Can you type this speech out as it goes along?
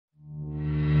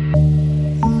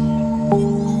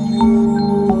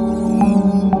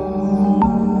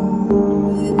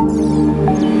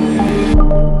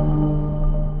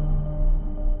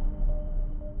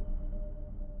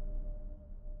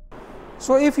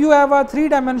So if you have a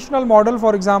 3-dimensional model,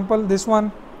 for example, this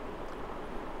one,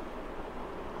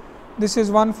 this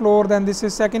is one floor, then this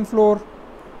is second floor,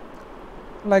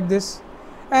 like this,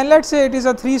 and let's say it is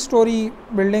a 3-story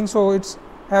building, so it's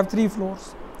have 3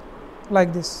 floors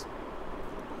like this.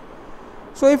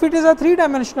 So if it is a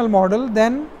 3-dimensional model,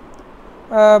 then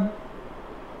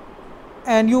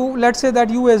and you, let's say that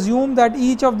you assume that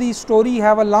each of the story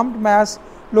have a lumped mass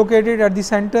located at the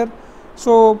center.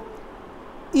 So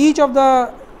each of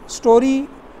the story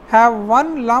have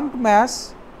one lumped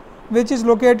mass which is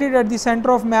located at the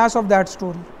center of mass of that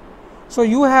story. So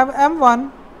you have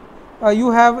M1, you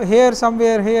have here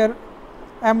somewhere here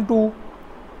M2,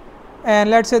 and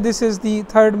let's say this is the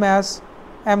third mass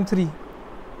M3,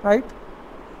 right.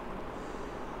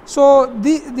 So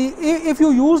if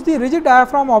you use the rigid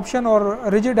diaphragm option or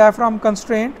rigid diaphragm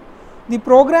constraint, the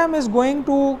program is going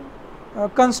to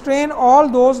constrain all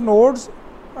those nodes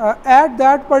at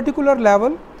that particular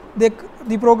level.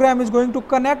 The program is going to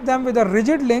connect them with a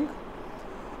rigid link,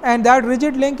 and that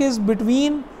rigid link is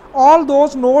between all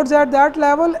those nodes at that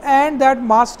level and that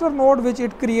master node which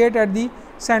it create at the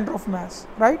center of mass,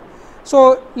 right.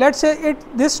 So let's say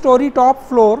this story top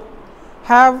floor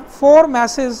have 4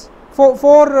 masses,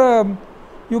 four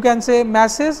you can say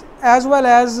masses, as well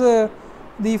as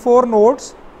the 4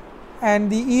 nodes,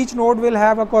 and each node will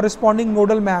have a corresponding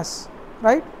nodal mass,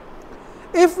 right.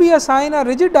 If we assign a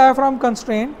rigid diaphragm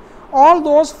constraint, all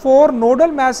those 4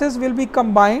 nodal masses will be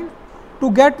combined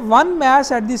to get one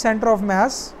mass at the center of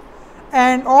mass,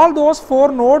 and all those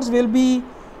 4 nodes will be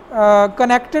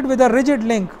connected with a rigid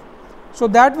link. So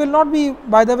that will not be,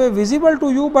 by the way, visible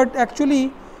to you, but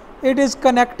actually it is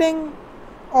connecting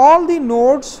all the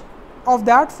nodes of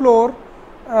that floor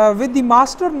with the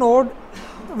master node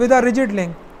with a rigid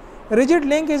link. Rigid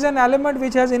link is an element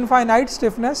which has infinite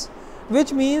stiffness,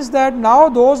 which means that now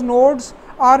those nodes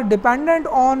are dependent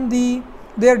on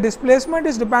their displacement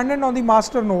is dependent on the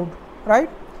master node, right.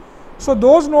 So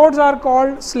those nodes are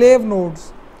called slave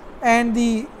nodes, and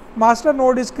the master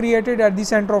node is created at the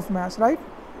center of mass, right.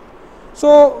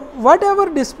 So whatever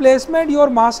displacement your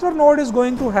master node is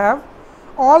going to have,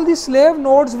 all the slave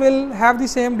nodes will have the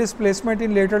same displacement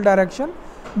in lateral direction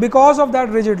because of that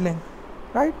rigid link,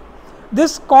 right.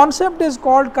 This concept is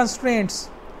called constraints,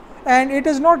 and it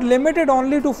is not limited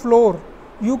only to floor.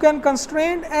 You can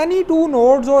constrain any 2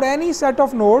 nodes or any set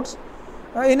of nodes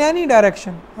in any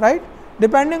direction, right,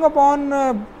 depending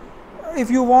upon if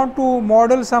you want to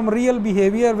model some real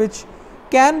behavior which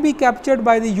can be captured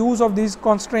by the use of these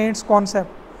constraints concept.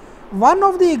 One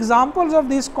of the examples of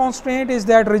this constraint is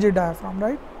that rigid diaphragm,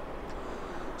 right.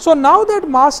 So now that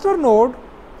master node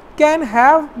can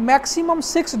have maximum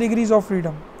 6 degrees of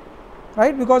freedom,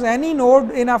 right, because any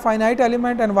node in a finite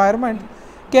element environment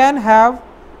can have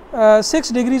 6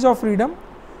 degrees of freedom.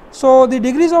 So the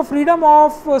degrees of freedom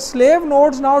of slave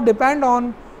nodes now depend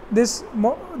on this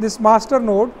master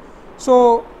node.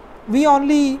 So we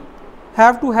only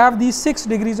have to have these 6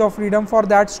 degrees of freedom for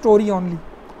that story only,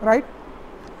 right.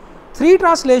 3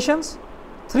 translations,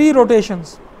 3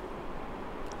 rotations.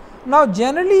 Now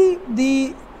generally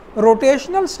the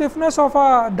rotational stiffness of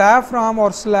a diaphragm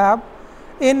or slab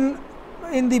in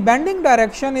the bending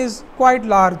direction is quite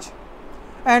large,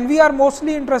 and we are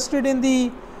mostly interested in the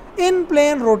in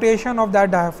plane rotation of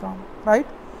that diaphragm, right.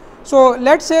 So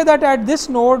let's say that at this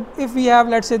node, if we have,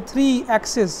 let's say, 3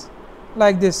 axes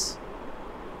like this,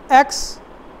 x,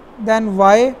 then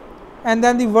y, and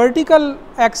then the vertical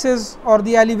axis or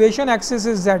the elevation axis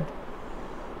is z.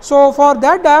 So for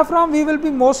that diaphragm we will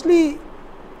be mostly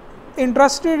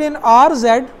interested in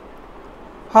rz,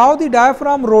 how the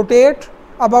diaphragm rotate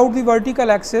about the vertical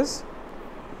axis,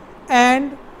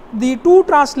 and the 2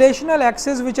 translational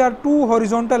axes which are 2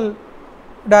 horizontal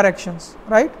directions,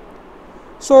 right.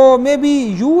 So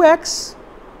maybe ux,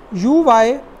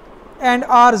 uy and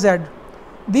rz,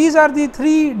 these are the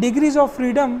 3 degrees of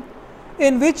freedom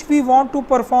in which we want to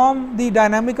perform the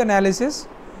dynamic analysis,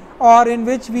 or in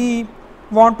which we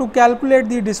want to calculate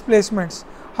the displacements,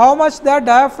 how much that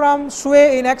diaphragm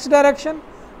sway in x direction,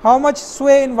 how much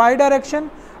sway in y direction,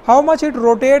 how much it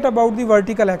rotate about the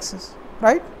vertical axis,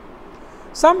 right.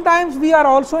 Sometimes we are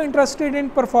also interested in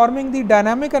performing the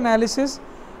dynamic analysis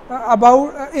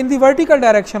about in the vertical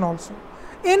direction also.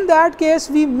 In that case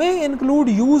we may include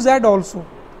uz also,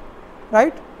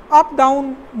 right, up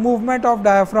down movement of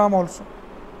diaphragm also,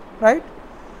 right.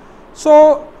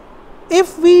 So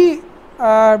if we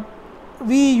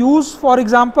use, for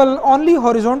example, only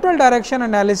horizontal direction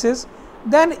analysis,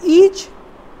 then each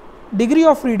degree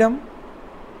of freedom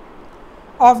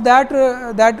of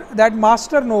that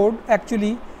master node,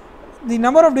 actually the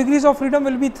number of degrees of freedom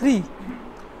will be 3.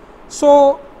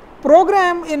 So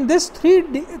program in this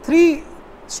three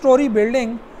story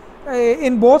building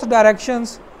in both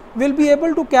directions will be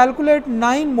able to calculate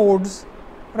 9 modes,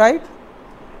 right,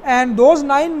 and those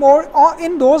 9 modes,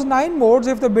 in those 9 modes,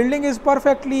 if the building is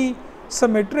perfectly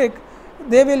symmetric,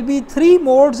 there will be 3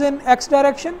 modes in x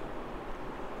direction,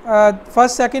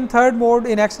 first, second, third mode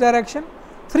in x direction,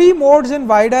 3 modes in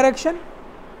y direction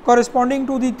corresponding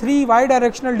to the 3 y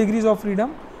directional degrees of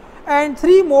freedom, and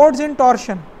 3 modes in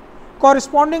torsion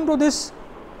corresponding to this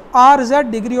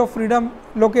RZ degree of freedom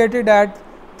located at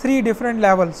 3 different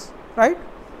levels, right.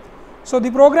 So,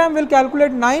 the program will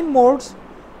calculate 9 modes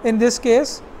in this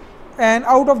case, and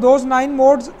out of those 9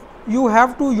 modes you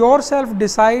have to yourself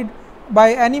decide by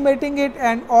animating it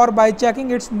and or by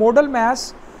checking its modal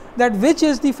mass, that which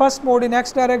is the first mode in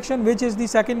x direction, which is the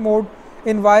second mode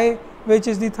in y, which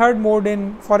is the third mode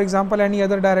in, for example, any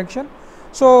other direction.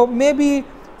 So, maybe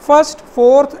first,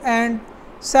 fourth and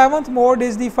seventh mode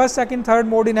is the first, second, third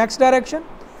mode in x direction,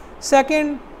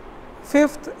 second,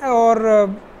 fifth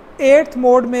or eighth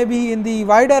mode may be in the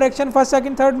y direction, first,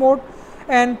 second, third mode,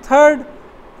 and third,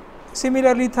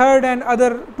 similarly third and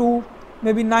other two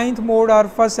maybe ninth mode or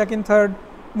first, second, third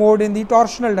mode in the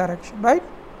torsional direction, right.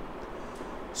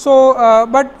 So,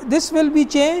 but this will be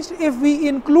changed if we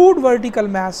include vertical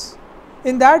mass.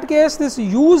 In that case, this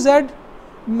uz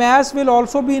mass will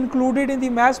also be included in the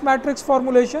mass matrix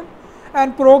formulation,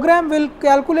 and program will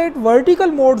calculate vertical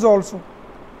modes also,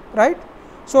 right.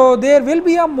 So, there will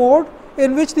be a mode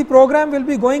in which the program will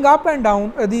be going up and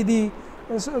down, the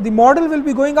model will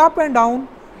be going up and down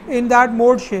in that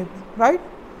mode shape, right.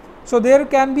 So, there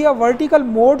can be a vertical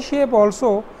mode shape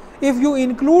also if you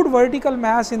include vertical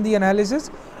mass in the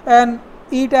analysis, and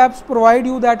ETABS provide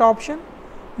you that option.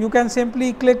 You can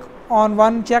simply click on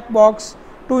one checkbox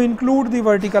to include the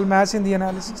vertical mass in the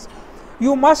analysis.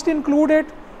 You must include it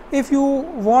if you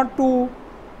want to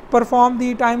perform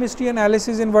the time history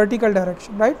analysis in vertical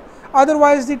direction, right.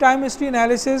 Otherwise, the time history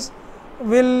analysis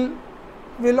will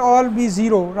all be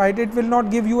 0, right. It will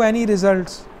not give you any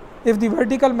results if the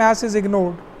vertical mass is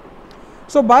ignored.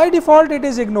 So, by default it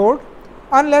is ignored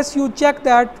unless you check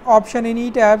that option in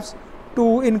ETABS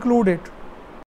to include it.